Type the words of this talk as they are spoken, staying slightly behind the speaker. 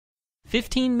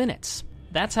15 minutes.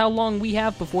 That's how long we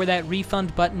have before that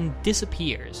refund button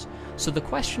disappears. So the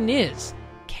question is,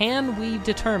 can we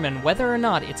determine whether or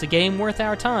not it's a game worth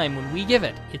our time when we give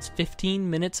it its 15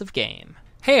 minutes of game?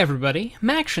 Hey everybody,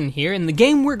 Macktion here, and the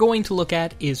game we're going to look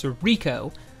at is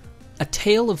Rico, A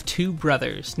Tale of Two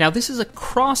Brothers. Now this is a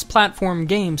cross-platform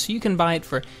game, so you can buy it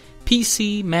for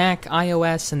PC, Mac,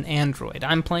 iOS, and Android.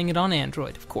 I'm playing it on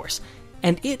Android, of course.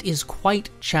 And it is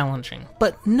quite challenging,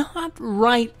 but not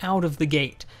right out of the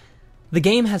gate. The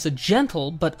game has a gentle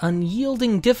but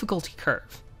unyielding difficulty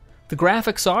curve. The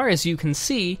graphics are, as you can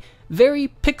see, very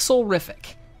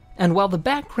pixel-rific. And while the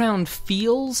background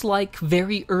feels like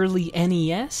very early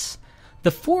NES,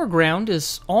 the foreground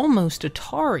is almost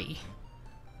Atari.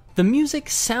 The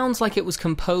music sounds like it was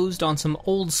composed on some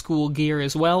old-school gear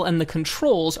as well, and the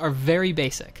controls are very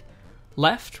basic.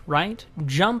 Left, right,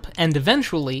 jump, and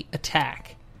eventually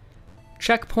attack.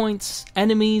 Checkpoints,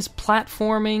 enemies,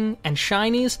 platforming, and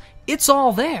shinies, it's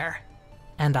all there.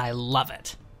 And I love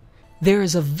it. There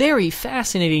is a very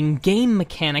fascinating game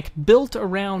mechanic built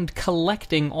around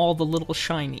collecting all the little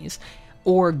shinies,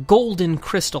 or golden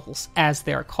crystals, as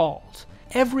they're called.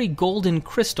 Every golden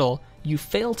crystal you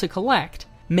fail to collect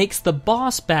makes the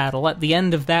boss battle at the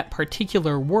end of that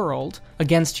particular world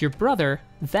against your brother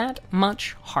that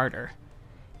much harder.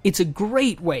 It's a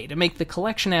great way to make the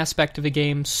collection aspect of a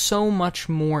game so much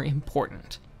more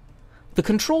important. The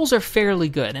controls are fairly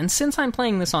good, and since I'm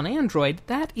playing this on Android,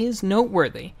 that is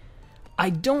noteworthy.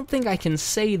 I don't think I can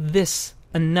say this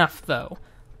enough, though.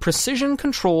 Precision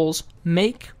controls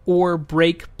make or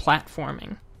break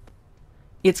platforming.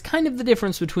 It's kind of the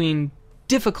difference between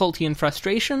difficulty and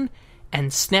frustration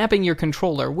and snapping your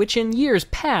controller, which in years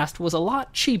past was a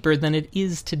lot cheaper than it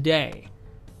is today.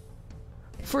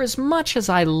 For as much as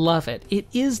I love it, it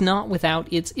is not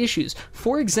without its issues.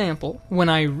 For example, when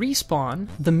I respawn,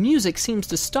 the music seems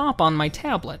to stop on my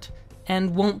tablet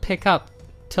and won't pick up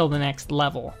till the next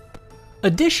level.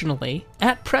 Additionally,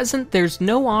 at present there's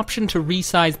no option to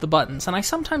resize the buttons, and I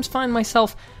sometimes find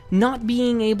myself not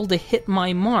being able to hit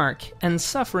my mark and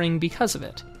suffering because of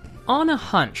it. On a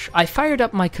hunch, I fired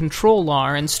up my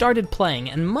controller and started playing,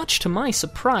 and much to my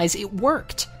surprise, it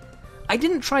worked. I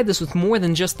didn't try this with more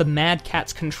than just the Mad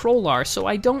Catz controller, so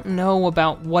I don't know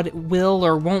about what it will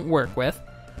or won't work with,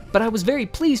 but I was very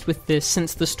pleased with this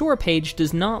since the store page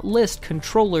does not list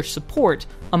controller support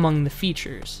among the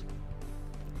features.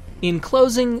 In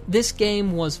closing, this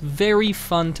game was very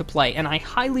fun to play, and I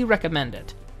highly recommend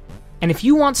it. And if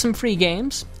you want some free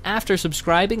games, after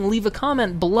subscribing, leave a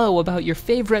comment below about your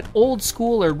favorite old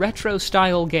school or retro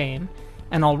style game,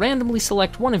 and I'll randomly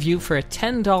select one of you for a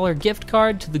 $10 gift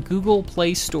card to the Google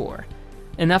Play Store.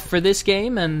 Enough for this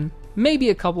game, and maybe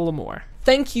a couple of more.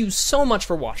 Thank you so much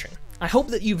for watching. I hope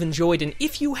that you've enjoyed, and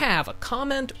if you have, a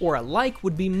comment or a like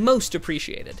would be most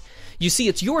appreciated. You see,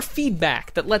 it's your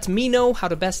feedback that lets me know how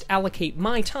to best allocate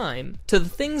my time to the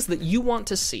things that you want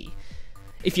to see.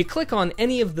 If you click on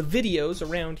any of the videos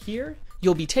around here,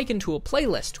 you'll be taken to a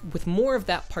playlist with more of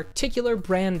that particular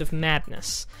brand of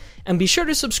madness. And be sure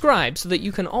to subscribe so that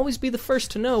you can always be the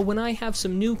first to know when I have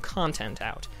some new content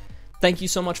out. Thank you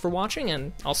so much for watching,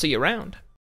 and I'll see you around.